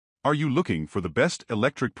Are you looking for the best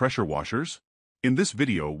electric pressure washers? In this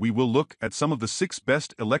video we will look at some of the 6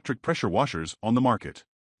 best electric pressure washers on the market.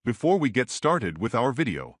 Before we get started with our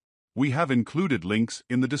video, we have included links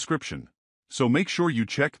in the description, so make sure you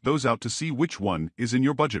check those out to see which one is in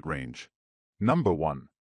your budget range. Number 1.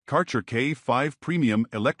 Karcher K5 Premium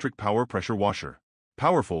Electric Power Pressure Washer.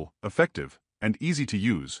 Powerful, effective, and easy to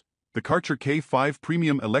use, the Karcher K5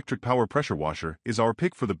 Premium Electric Power Pressure Washer is our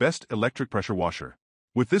pick for the best electric pressure washer.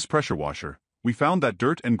 With this pressure washer, we found that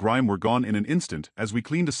dirt and grime were gone in an instant as we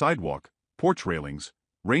cleaned a sidewalk, porch railings,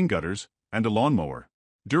 rain gutters, and a lawnmower.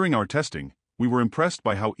 During our testing, we were impressed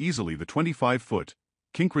by how easily the 25-foot,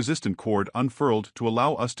 kink-resistant cord unfurled to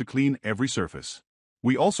allow us to clean every surface.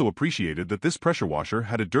 We also appreciated that this pressure washer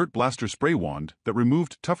had a dirt blaster spray wand that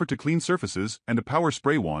removed tougher-to-clean surfaces and a power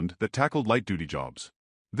spray wand that tackled light-duty jobs.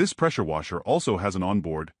 This pressure washer also has an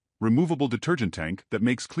onboard, removable detergent tank that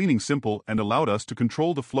makes cleaning simple and allowed us to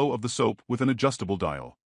control the flow of the soap with an adjustable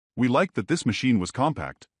dial. We liked that this machine was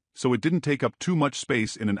compact, so it didn't take up too much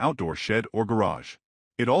space in an outdoor shed or garage.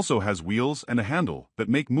 It also has wheels and a handle that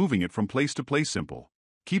make moving it from place to place simple.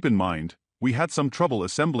 Keep in mind, we had some trouble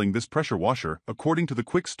assembling this pressure washer according to the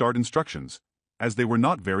quick start instructions, as they were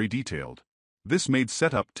not very detailed. This made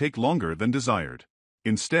setup take longer than desired.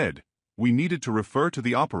 Instead, we needed to refer to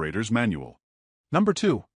the operator's manual. Number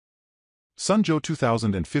 2. Sunjo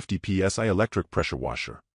 2050 PSI Electric Pressure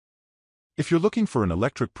Washer. If you're looking for an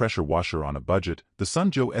electric pressure washer on a budget, the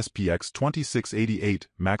Sunjo SPX 2688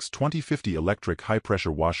 Max 2050 Electric High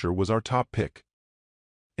Pressure Washer was our top pick.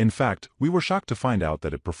 In fact, we were shocked to find out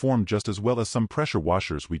that it performed just as well as some pressure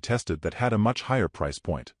washers we tested that had a much higher price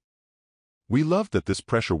point. We loved that this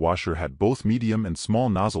pressure washer had both medium and small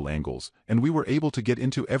nozzle angles, and we were able to get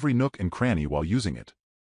into every nook and cranny while using it.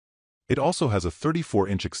 It also has a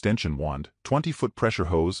 34-inch extension wand, 20-foot pressure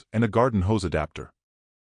hose, and a garden hose adapter.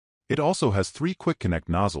 It also has 3 quick connect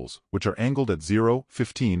nozzles, which are angled at 0,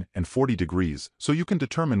 15, and 40 degrees, so you can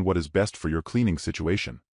determine what is best for your cleaning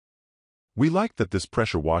situation. We like that this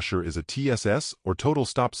pressure washer is a TSS, or total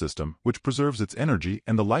stop system, which preserves its energy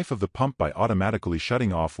and the life of the pump by automatically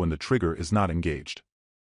shutting off when the trigger is not engaged.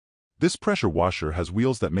 This pressure washer has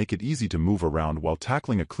wheels that make it easy to move around while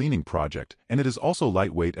tackling a cleaning project, and it is also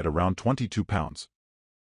lightweight at around 22 pounds.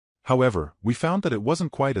 However, we found that it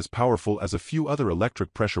wasn't quite as powerful as a few other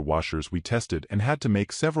electric pressure washers we tested and had to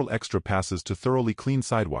make several extra passes to thoroughly clean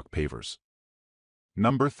sidewalk pavers.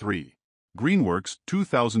 Number 3. Greenworks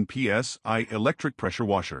 2000 PSI Electric Pressure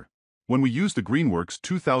Washer. When we used the Greenworks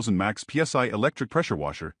 2000 Max PSI Electric Pressure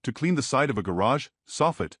Washer to clean the side of a garage,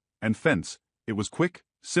 soffit, and fence, it was quick,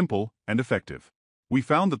 simple, and effective. We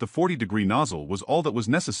found that the 40-degree nozzle was all that was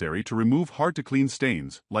necessary to remove hard-to-clean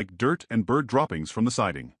stains like dirt and bird droppings from the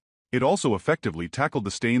siding. It also effectively tackled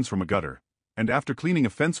the stains from a gutter, and after cleaning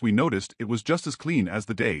a fence we noticed it was just as clean as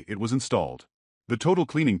the day it was installed. The total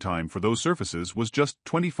cleaning time for those surfaces was just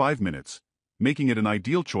 25 minutes, making it an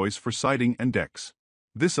ideal choice for siding and decks.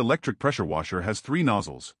 This electric pressure washer has 3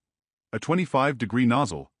 nozzles: a 25-degree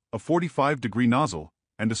nozzle, a 45-degree nozzle,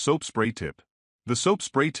 and a soap spray tip. The soap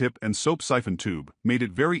spray tip and soap siphon tube made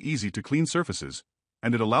it very easy to clean surfaces,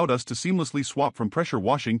 and it allowed us to seamlessly swap from pressure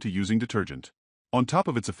washing to using detergent. On top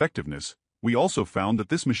of its effectiveness, we also found that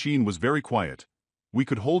this machine was very quiet. We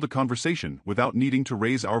could hold a conversation without needing to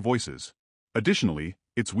raise our voices. Additionally,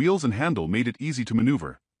 its wheels and handle made it easy to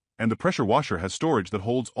maneuver, and the pressure washer has storage that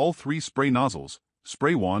holds all 3 spray nozzles,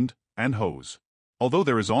 spray wand, and hose. Although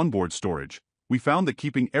there is onboard storage, we found that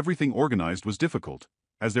keeping everything organized was difficult,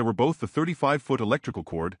 as there were both the 35-foot electrical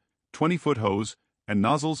cord, 20-foot hose, and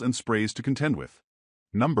nozzles and sprays to contend with.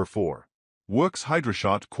 Number 4. Works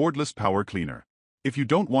HydroShot Cordless Power Cleaner. If you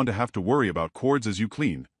don't want to have to worry about cords as you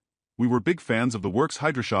clean, we were big fans of the Works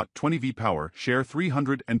HydroShot 20V Power Share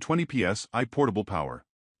 320 PSI Portable Power.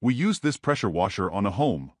 We used this pressure washer on a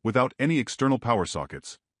home without any external power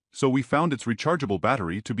sockets, so we found its rechargeable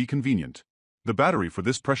battery to be convenient. The battery for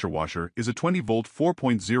this pressure washer is a 20-volt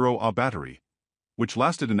 4.0 Ah battery, which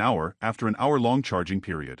lasted an hour after an hour-long charging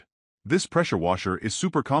period. This pressure washer is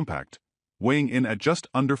super compact, weighing in at just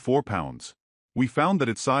under 4 pounds. We found that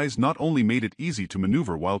its size not only made it easy to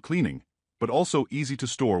maneuver while cleaning, but also easy to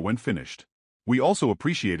store when finished. We also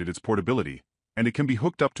appreciated its portability, and it can be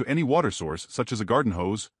hooked up to any water source such as a garden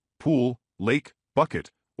hose, pool, lake,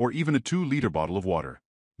 bucket, or even a 2-liter bottle of water.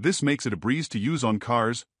 This makes it a breeze to use on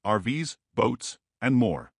cars, RVs, boats, and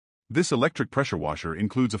more. This electric pressure washer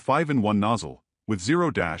includes a 5-in-1 nozzle, with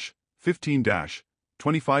 0-, 15-,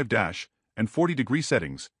 25-, and 40-degree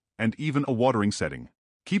settings, and even a watering setting.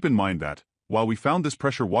 Keep in mind that, while we found this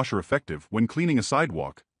pressure washer effective when cleaning a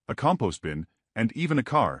sidewalk, a compost bin, and even a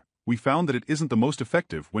car, we found that it isn't the most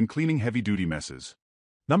effective when cleaning heavy-duty messes.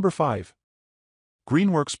 Number 5.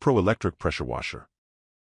 Greenworks Pro Electric Pressure Washer.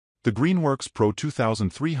 The Greenworks Pro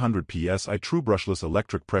 2300 PSI True Brushless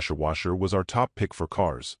Electric Pressure Washer was our top pick for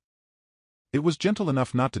cars. It was gentle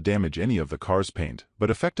enough not to damage any of the car's paint,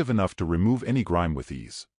 but effective enough to remove any grime with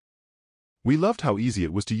ease. We loved how easy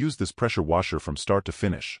it was to use this pressure washer from start to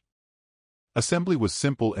finish. Assembly was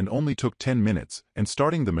simple and only took 10 minutes, and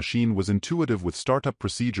starting the machine was intuitive with startup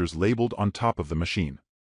procedures labeled on top of the machine.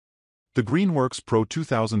 The Greenworks Pro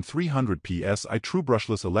 2300 PSI True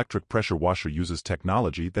Brushless Electric Pressure Washer uses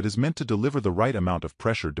technology that is meant to deliver the right amount of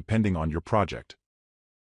pressure depending on your project.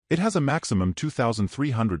 It has a maximum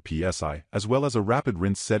 2300 PSI as well as a rapid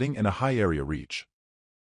rinse setting and a high area reach.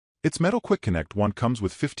 Its metal quick connect one comes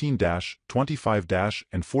with 15-, 25-,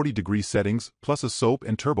 and 40-degree settings plus a soap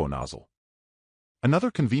and turbo nozzle.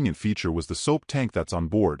 Another convenient feature was the soap tank that's on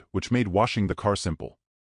board, which made washing the car simple.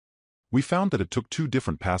 We found that it took 2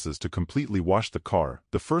 different passes to completely wash the car.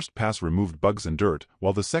 The first pass removed bugs and dirt,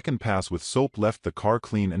 while the second pass with soap left the car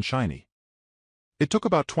clean and shiny. It took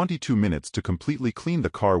about 22 minutes to completely clean the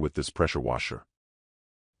car with this pressure washer.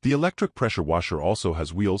 The electric pressure washer also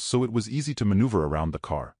has wheels, so it was easy to maneuver around the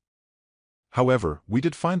car. However, we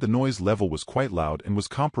did find the noise level was quite loud and was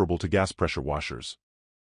comparable to gas pressure washers.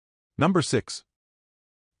 Number 6.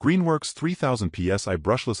 Greenworks 3000 PSI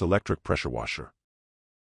Brushless Electric Pressure Washer.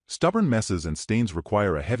 Stubborn messes and stains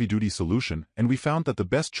require a heavy-duty solution, and we found that the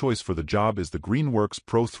best choice for the job is the Greenworks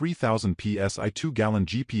Pro 3000 PSI 2-gallon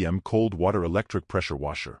GPM cold water electric pressure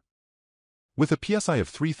washer. With a PSI of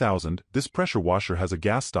 3000, this pressure washer has a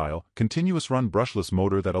gas-style, continuous-run brushless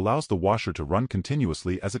motor that allows the washer to run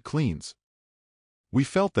continuously as it cleans. We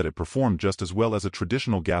felt that it performed just as well as a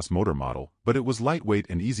traditional gas motor model, but it was lightweight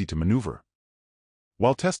and easy to maneuver.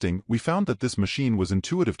 While testing, we found that this machine was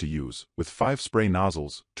intuitive to use, with 5 spray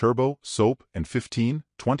nozzles, turbo, soap, and 15,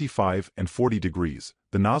 25, and 40 degrees.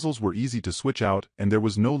 The nozzles were easy to switch out, and there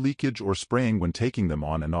was no leakage or spraying when taking them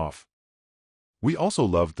on and off. We also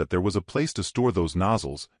loved that there was a place to store those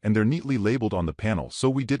nozzles, and they're neatly labeled on the panel so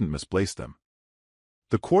we didn't misplace them.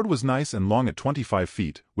 The cord was nice and long at 25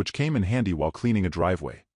 feet, which came in handy while cleaning a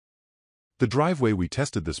driveway. The driveway we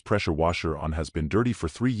tested this pressure washer on has been dirty for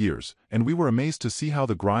 3 years, and we were amazed to see how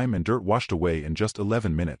the grime and dirt washed away in just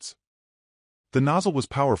 11 minutes. The nozzle was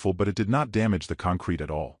powerful, but it did not damage the concrete at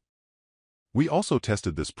all. We also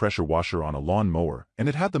tested this pressure washer on a lawn mower, and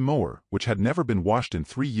it had the mower, which had never been washed in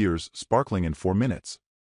 3 years, sparkling in 4 minutes.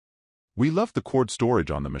 We loved the cord storage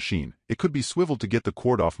on the machine. It could be swiveled to get the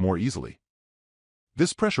cord off more easily.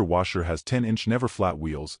 This pressure washer has 10-inch never-flat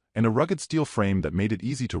wheels and a rugged steel frame that made it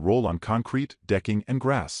easy to roll on concrete, decking, and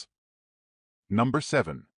grass. Number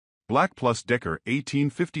 7. Black Plus Decker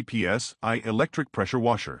 1850 PSI Electric Pressure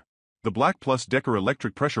Washer. The Black Plus Decker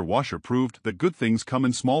Electric Pressure Washer proved that good things come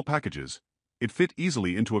in small packages. It fit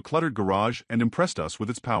easily into a cluttered garage and impressed us with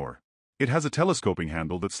its power. It has a telescoping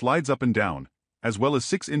handle that slides up and down, as well as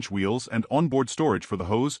 6-inch wheels and onboard storage for the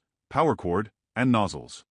hose, power cord, and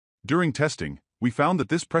nozzles. During testing, we found that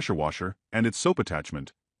this pressure washer, and its soap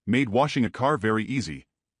attachment, made washing a car very easy,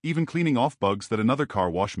 even cleaning off bugs that another car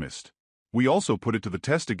wash missed. We also put it to the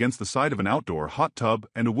test against the side of an outdoor hot tub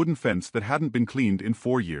and a wooden fence that hadn't been cleaned in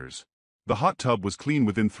 4 years. The hot tub was clean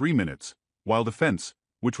within 3 minutes, while the fence,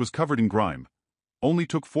 which was covered in grime, only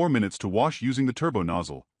took 4 minutes to wash using the turbo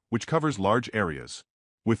nozzle, which covers large areas.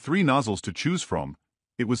 With 3 nozzles to choose from,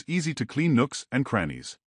 it was easy to clean nooks and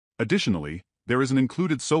crannies. Additionally, there is an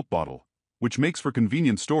included soap bottle, which makes for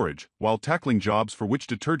convenient storage while tackling jobs for which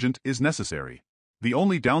detergent is necessary. The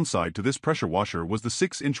only downside to this pressure washer was the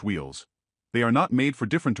 6-inch wheels. They are not made for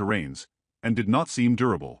different terrains, and did not seem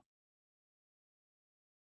durable.